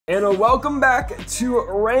And welcome back to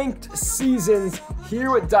Ranked Seasons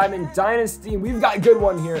here with Diamond Dynasty. We've got a good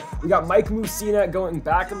one here. We got Mike Mussina going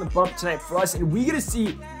back on the bump tonight for us, and we get to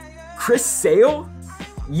see Chris Sale.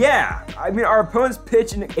 Yeah, I mean, our opponents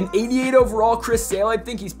pitch an 88 overall Chris Sale. I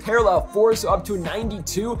think he's parallel 4, so up to a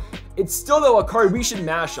 92. It's still, though, a card we should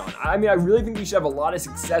mash on. I mean, I really think we should have a lot of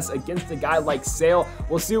success against a guy like Sale.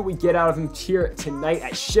 We'll see what we get out of him here tonight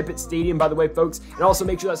at Shippet Stadium, by the way, folks. And also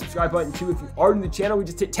make sure that subscribe button, too, if you are new to the channel. We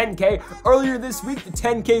just hit 10K earlier this week. The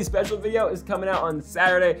 10K special video is coming out on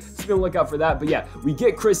Saturday, so be on the lookout for that. But yeah, we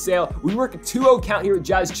get Chris Sale. We work a 2-0 count here with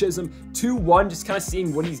Jazz Chisholm. 2-1, just kind of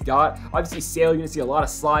seeing what he's got. Obviously, Sale, you're going to see a lot of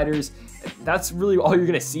sliders. That's really all you're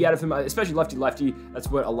going to see out of him, especially lefty-lefty. That's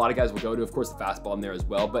what a lot of guys will go to. Of course, the fastball in there as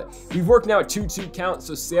well. But we've worked now a 2-2 count.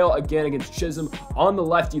 So Sale again against Chisholm on the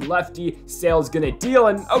lefty-lefty. Sale's going to deal.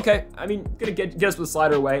 And okay, I mean, going to get us with a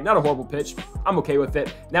slider away. Not a horrible pitch. I'm okay with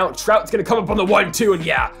it. Now Trout's going to come up on the 1-2. And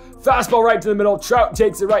yeah, fastball right to the middle. Trout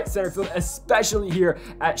takes it right center field, especially here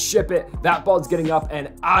at Shippet. That ball's getting up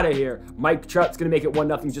and out of here. Mike Trout's going to make it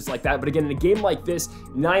 1-0 just like that. But again, in a game like this,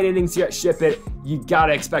 9 innings here at Shippet, you got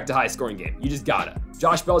to expect a high-scoring game. You just got to.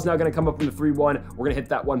 Josh Bell's now going to come up from the 3-1. We're going to hit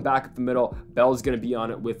that one back up the middle. Bell's going to be on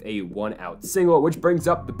it with a 1-out single, which brings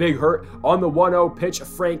up the big hurt on the 1-0 pitch.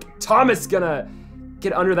 Frank Thomas going to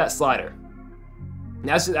get under that slider.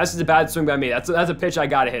 That's just a bad swing by me. That's a pitch I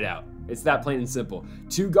got to hit out. It's that plain and simple.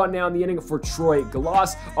 2 gone now in the inning for Troy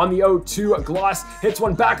Gloss. On the 0-2, Gloss hits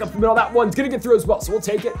one back up the middle. That one's going to get through as well, so we'll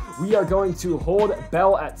take it. We are going to hold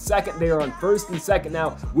Bell at second. They are on first and second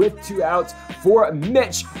now with 2 outs for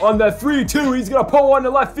Mitch. On the 3-2, he's going to pull one to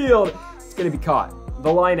left field. It's going to be caught.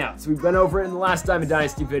 The line out. So we've been over it in the last Diamond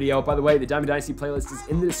Dynasty video. By the way, the Diamond Dynasty playlist is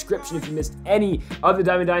in the description if you missed any of the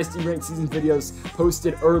Diamond Dynasty Ranked Season videos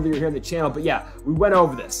posted earlier here on the channel. But yeah, we went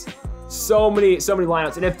over this. So many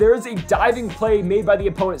lineouts. And if there is a diving play made by the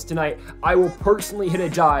opponents tonight, I will personally hit a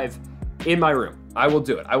dive in my room. I will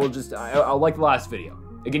do it. I'll like the last video.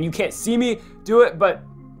 Again, you can't see me do it, but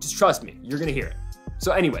just trust me, you're gonna hear it.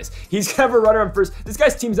 So anyways, he's gonna have a runner on first. This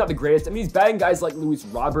guy's team's not the greatest. I mean, he's batting guys like Luis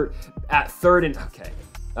Robert at third, and okay.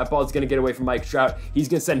 That ball's going to get away from Mike Trout. He's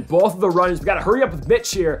going to send both of the runners. We got to hurry up with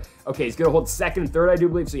Mitch here. Okay, he's going to hold second and third, I do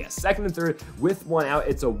believe. So yeah, second and third with 1 out.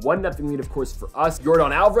 It's a 1-0 lead, of course, for us.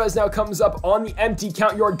 Yordan Alvarez now comes up on the empty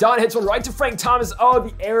count. Yordan hits one right to Frank Thomas. Oh,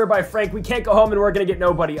 the error by Frank. We can't go home and we're going to get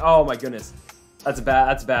nobody. Oh my goodness. That's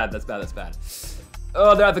bad.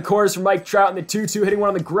 Oh, they're at the corners for Mike Trout in the 2-2, hitting one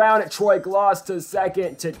on the ground at Troy Gloss to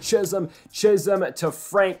second to Chisholm to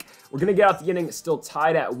Frank. We're going to get out the inning, still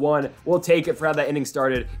tied at 1. We'll take it for how that inning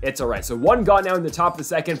started. It's all right. So 1 gone now in the top of the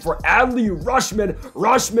second for Adley Rutschman.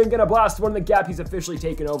 Rutschman going to blast one in the gap. He's officially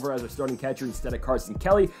taken over as our starting catcher instead of Carson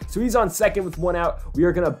Kelly. So he's on second with 1 out. We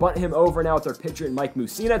are going to bunt him over now with our pitcher and Mike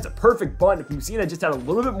Mussina. It's a perfect bunt. If Mussina just had a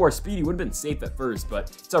little bit more speed, he would have been safe at first, but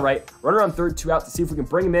it's all right. Runner on third, 2 out to see if we can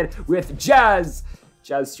bring him in with Jazz.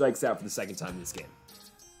 Jazz strikes out for the second time in this game.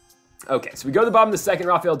 Okay, so we go to the bottom of the second.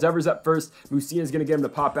 Rafael Devers up first. Mussina is going to get him to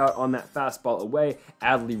pop out on that fastball away.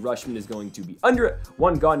 Adley Rutschman is going to be under it.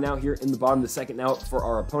 1 gone now here in the bottom of the second. Now for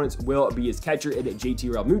our opponents will be his catcher, JT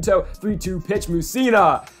Realmuto. 3-2 pitch,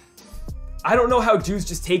 Mussina. I don't know how dudes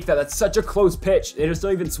just take that. That's such a close pitch. They just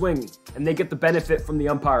don't even swing, and they get the benefit from the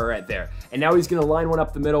umpire right there. And now he's going to line one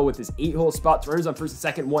up the middle with his 8-hole spot. Runners on first and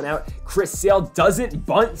second, 1 out. Chris Sale doesn't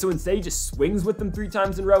bunt, so instead he just swings with them 3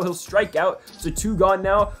 times in a row. He'll strike out. So 2 gone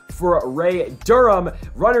now for Ray Durham.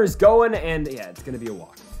 Runners going, and yeah, it's going to be a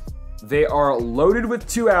walk. They are loaded with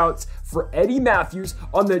 2 outs for Eddie Matthews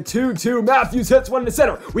on the 2-2. Matthews hits one in the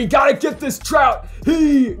center. We got to get this Trout.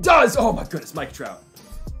 He does. Oh my goodness, Mike Trout.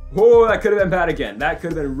 Whoa, that could have been bad again. That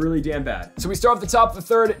could have been really damn bad. So we start off the top of the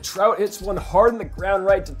third. Trout hits one hard on the ground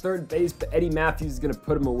right to third base, but Eddie Matthews is going to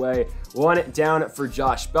put him away. 1 down for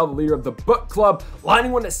Josh Bell, the leader of the book club.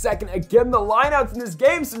 Lining one to second. Again, the lineouts in this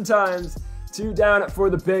game sometimes. 2 down for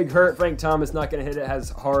the big hurt. Frank Thomas not going to hit it as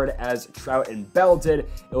hard as Trout and Bell did.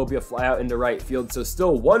 It will be a fly out into right field. So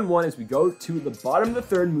still 1-1 as we go to the bottom of the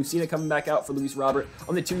third. Mussina coming back out for Luis Robert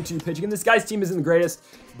on the 2-2 pitch. Again, this guy's team isn't the greatest,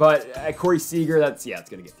 but Corey Seager, it's going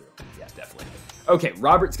to get through. Yeah, definitely. Okay,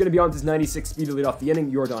 Robert's going to be on his 96 speed to lead off the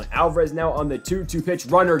inning. Yordan Alvarez now on the 2-2 pitch.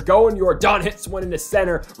 Runner going. Yordan hits one into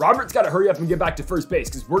center. Robert's got to hurry up and get back to first base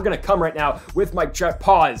because we're going to come right now with Mike Trout.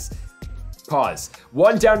 Pause.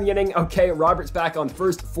 1 down in the inning. Okay, Robert's back on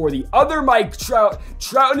first for the other Mike Trout.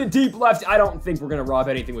 Trout in a deep left. I don't think we're going to rob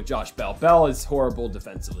anything with Josh Bell. Bell is horrible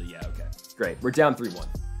defensively. Yeah, okay. Great. We're down 3-1.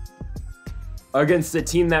 Against a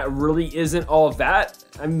team that really isn't all of that.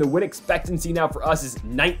 I mean, the win expectancy now for us is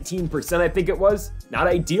 19%, I think it was. Not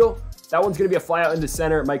ideal. That one's going to be a fly out into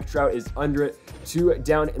center. Mike Trout is under it. 2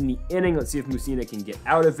 down in the inning. Let's see if Mussina can get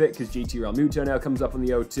out of it because JT Realmuto now comes up on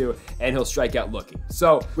the 0-2 and he'll strike out looking.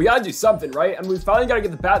 So we got to do something, right? I mean, we finally got to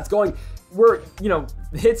get the bats going. We're,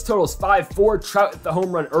 the hits total is 5-4. Trout hit the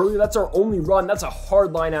home run earlier. That's our only run. That's a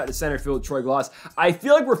hard line out to center field, Troy Glaus. I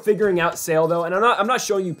feel like we're figuring out Sale though, and I'm not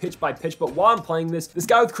showing you pitch by pitch, but while I'm playing this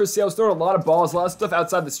guy with Chris Sale's throwing a lot of balls, a lot of stuff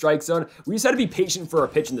outside the strike zone. We just had to be patient for our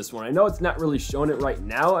pitch in this one. I know it's not really showing it right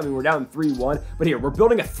now. I mean, we're down 3-1, but here, we're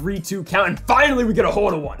building a 3-2 count, and finally we get a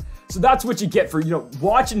hold of one. So that's what you get for,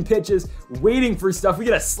 watching pitches, waiting for stuff. We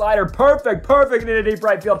get a slider, perfect into deep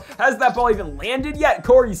right field. Has that ball even landed yet?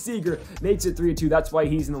 Corey Seager makes it 3-2. That's why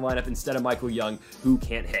he's in the lineup instead of Michael Young, who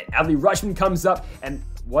can't hit. Adley Rutschman comes up, and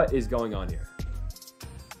what is going on here?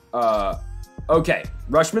 Okay,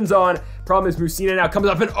 Rushman's on. Problem is Mussina now comes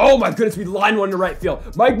up, and oh my goodness, we line one to right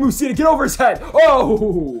field. Mike Mussina, get over his head.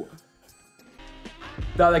 Oh!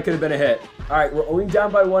 Thought that could have been a hit. All right, we're only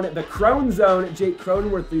down by 1 at the Crone zone. Jake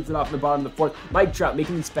Cronenworth leads it off in the bottom of the 4th. Mike Trout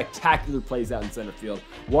making these spectacular plays out in center field.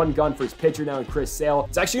 1 gun for his pitcher now in Chris Sale.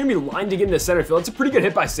 It's actually going to be lined to get into center field. It's a pretty good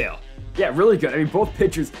hit by Sale. Yeah, really good. I mean, both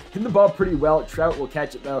pitchers hit the ball pretty well. Trout will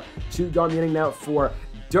catch it, though. 2 gone the inning now for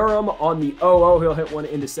Durham on the 0-0. He'll hit one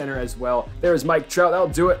into center as well. There's Mike Trout. That'll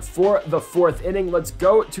do it for the 4th inning. Let's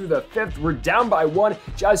go to the 5th. We're down by 1.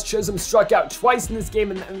 Jazz Chisholm struck out twice in this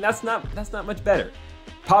game, and that's not much better.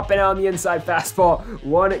 Popping out on the inside fastball.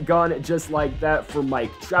 1 gone just like that for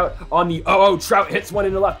Mike Trout. On the 0-0, Trout hits one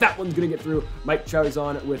into left. That one's going to get through. Mike Trout is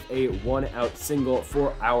on with a 1-out single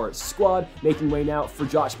for our squad. Making way now for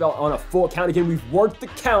Josh Bell on a full count. Again, we've worked the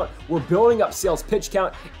count. We're building up Sale's pitch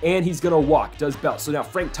count, and he's going to walk, does Bell. So now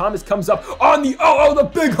Frank Thomas comes up on the 0-0, the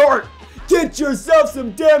big heart. Get yourself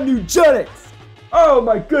some damn Nugenics. Oh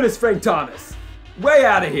my goodness, Frank Thomas. Way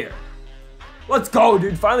out of here. Let's go,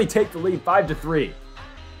 dude. Finally take the lead, 5-3.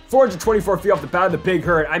 424 feet off the bat of the big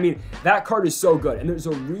hurt. I mean, that card is so good. And there's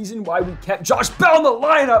a reason why we kept Josh Bell in the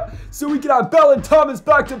lineup, so we can have Bell and Thomas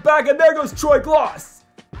back-to-back, and there goes Troy Glaus.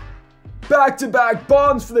 Back-to-back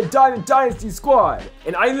bombs for the Diamond Dynasty squad.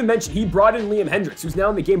 And I even mentioned he brought in Liam Hendricks, who's now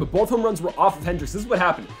in the game, but both home runs were off of Hendricks. This is what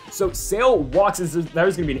happened. So Sale walks, there's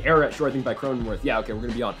going to be an error at short, I think, by Cronenworth. Yeah, okay, we're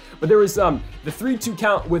going to be on. But there was the 3-2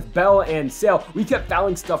 count with Bell and Sale. We kept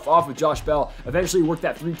fouling stuff off with Josh Bell. Eventually worked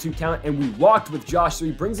that 3-2 count, and we walked with Josh, so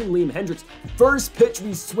he brings in Liam Hendricks. First pitch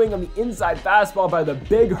we swing on the inside fastball by the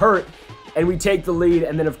big hurt, and we take the lead,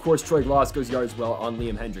 and then, of course, Troy Glaus goes yards well on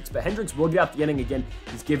Liam Hendricks. But Hendricks will get out the inning again.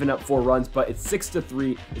 He's given up 4 runs, but it's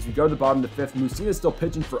 6-3 as we go to the bottom of the 5th. Mussina's still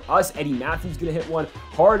pitching for us. Eddie Matthews going to hit one.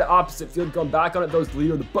 Hard opposite field, going back on it, those the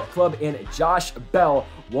leader of the book club, and Josh Bell.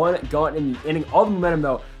 1 gone in the inning. All the momentum,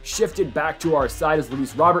 though, shifted back to our side as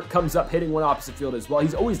Luis Robert comes up, hitting one opposite field as well.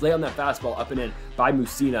 He's always late on that fastball up and in by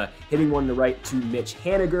Mussina, hitting one to the right to Mitch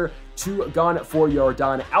Haniger. 2 gone for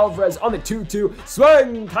Yordan Alvarez on the 2-2.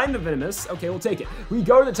 Swing, kind of venomous. Okay, we'll take it. We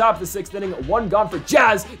go to the top of the 6th inning. 1 gone for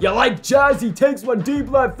Jazz. You like Jazz? He takes one deep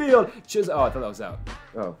left field. Oh, I thought that was out.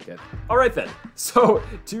 Oh, okay. All right, then. So,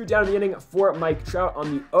 2 down in the inning for Mike Trout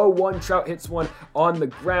on the 0-1. Trout hits one on the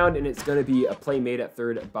ground, and it's going to be a play made at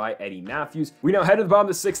 3rd by Eddie Matthews. We now head to the bottom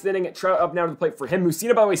of the 6th inning. Trout up now to the plate for him.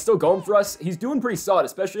 Mussina, by the way, still going for us. He's doing pretty solid,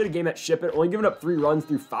 especially at a game at Shippet. Only giving up 3 runs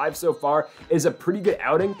through 5 so far is a pretty good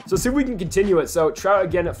outing. So, see if we can continue it. So, Trout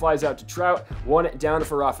again, it flies out to Trout. 1 down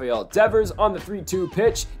for Rafael Devers on the 3-2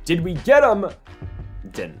 pitch. Did we get him?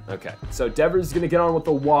 Didn't. Okay. So Devers is going to get on with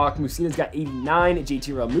the walk. Mussina's got 89. JT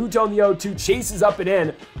Realmuto on the 0-2. Chases up and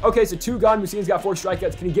in. Okay, so 2 gone. Mussina's got 4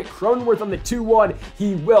 strikeouts. Can he get Cronenworth on the 2-1?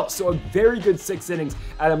 He will. So a very good 6 innings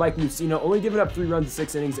out of Mike Mussina. Only giving up 3 runs in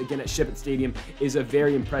 6 innings again at Shippet Stadium is a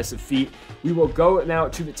very impressive feat. We will go now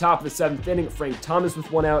to the top of the 7th inning. Frank Thomas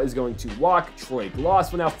with 1 out is going to walk. Troy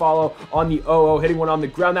Glaus will now follow on the 0-0, hitting one on the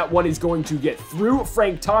ground. That one is going to get through.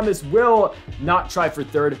 Frank Thomas will not try for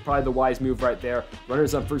 3rd. Probably the wise move right there. Runners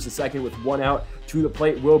on 1st and 2nd with 1 out. To the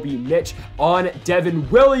plate will be Mitch on Devin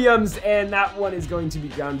Williams, and that one is going to be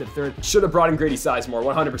grounded to 3rd. Should have brought in Grady Sizemore,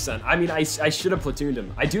 100%. I mean, I should have platooned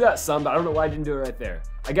him. I do that some, but I don't know why I didn't do it right there.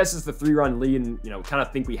 I guess it's the 3-run lead, and, kind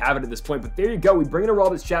of think we have it at this point, but there you go. We bring in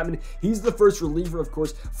Aroldis Chapman. He's the first reliever, of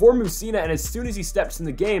course, for Mussina, and as soon as he steps in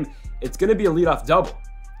the game, it's going to be a leadoff double.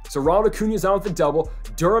 So Ronald Acuna's on with the double.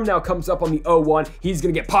 Durham now comes up on the 0-1. He's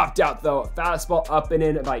going to get popped out, though. Fastball up and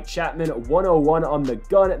in by Chapman. 1-0-1 on the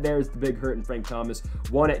gun. There's the big hurt in Frank Thomas.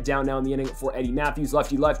 1 down now in the inning for Eddie Matthews.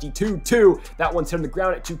 Lefty-lefty, 2-2. That one's hit on the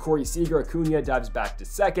ground at 2. Corey Seager. Acuna dives back to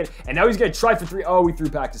 2nd. And now he's going to try for 3. Oh, he threw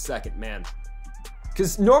back to 2nd. Man.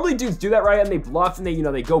 Because normally dudes do that, right? And they bluff and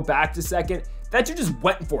they go back to 2nd. That dude just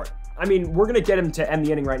went for it. I mean, we're going to get him to end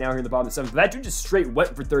the inning right now here in the bottom of the 7th, but that dude just straight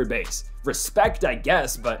went for 3rd base. Respect, I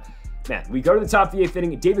guess, but man, we go to the top of the 8th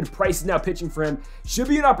inning. David Price is now pitching for him. Should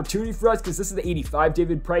be an opportunity for us because this is the 85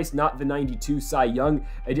 David Price, not the 92 Cy Young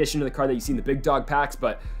addition to the card that you see in the big dog packs,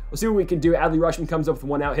 but we'll see what we can do. Adley Rutschman comes up with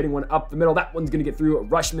one out, hitting one up the middle. That one's going to get through.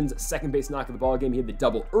 Rutschman's second base knock of the ball game. He had the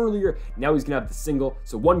double earlier. Now he's going to have the single.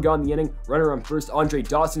 So 1 gone in the inning. Runner on first. Andre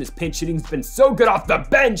Dawson, his pinch hitting has been so good off the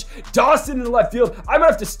bench. Dawson in the left field. I'm going to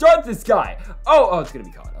have to start this guy. Oh, it's going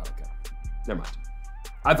to be caught. Oh, okay. Never mind.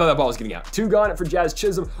 I thought that ball was getting out. 2 gone for Jazz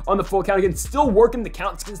Chisholm on the full count again. Still working the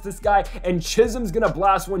counts against this guy, and Chisholm's gonna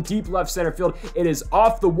blast one deep left center field. It is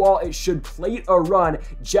off the wall. It should plate a run.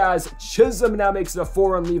 Jazz Chisholm now makes it a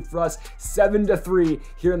 4-run lead for us, 7-3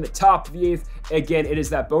 here in the top of the 8th. Again, it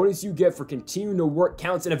is that bonus you get for continuing to work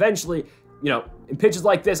counts, and eventually, you know, in pitches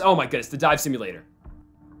like this, oh my goodness, the dive simulator.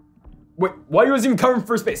 Wait, why was he even covering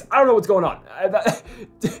first base? I don't know what's going on.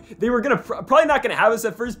 They were probably not gonna have us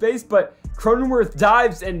at first base, but Cronenworth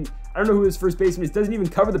dives, and I don't know who his first baseman is, doesn't even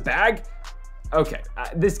cover the bag. Okay,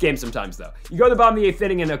 this game sometimes though. You go to the bottom of the 8th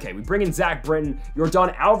inning, and okay, we bring in Zach Britton.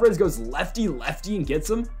 Yordan Alvarez goes lefty and gets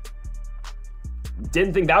him.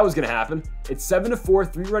 Didn't think that was going to happen. It's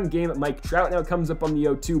 7-4, 3-run game. Mike Trout now comes up on the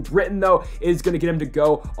 0-2. Britton, though, is going to get him to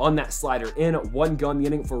go on that slider in. 1 gun the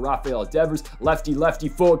inning for Rafael Devers. Lefty,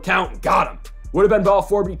 full count. Got him. Would have been ball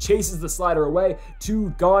 4, but he chases the slider away.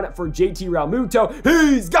 2 gone for JT Realmuto.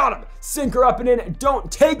 He's got him. Sinker up and in.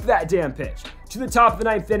 Don't take that damn pitch. To the top of the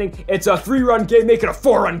 9th inning, it's a 3-run game, make it a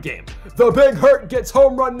 4-run game. The Big Hurt gets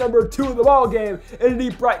home run number 2 of the ball game. In a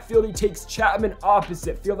deep right field, he takes Chapman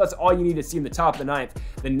opposite field. That's all you need to see in the top of the 9th.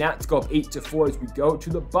 The Nats go up 8-4 as we go to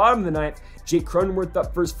the bottom of the 9th. Jake Cronenworth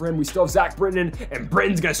up first for him. We still have Zach Britton, and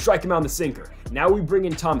Britton's going to strike him on the sinker. Now we bring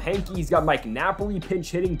in Tom Henke. He's got Mike Napoli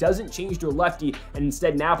pinch hitting. Doesn't change to a lefty, and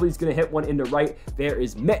instead Napoli's going to hit one into right. There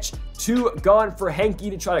is Mitch. 2 gone for Henke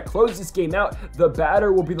to try to close this game out. The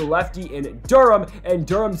batter will be the lefty in Durham, and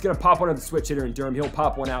Durham's going to pop one of the switch hitter in Durham. He'll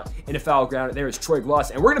pop one out in a foul ground. There is Troy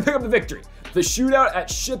Gloss, and we're going to pick up the victory. The shootout at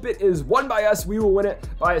Shippet is won by us. We will win it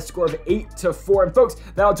by a score of 8-4. And folks,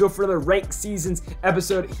 that'll do it for another Ranked Seasons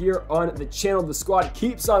episode here on the channel. The squad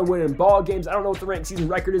keeps on winning ball games. I don't know what the Ranked Season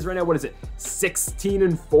record is right now. What is it?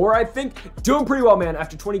 16-4, I think. Doing pretty well, man.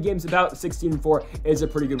 After 20 games, about 16-4 is a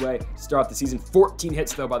pretty good way to start off the season. 14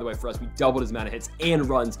 hits, though, by the way, for us. We doubled his amount of hits and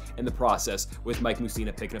runs in the process with Mike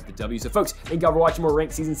Mussina picking up the W. So, folks, thank you all for watching more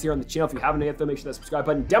Ranked Seasons here on the channel. If you haven't yet, though, make sure to subscribe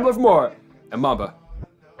button down below for more. And Mamba,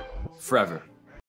 forever.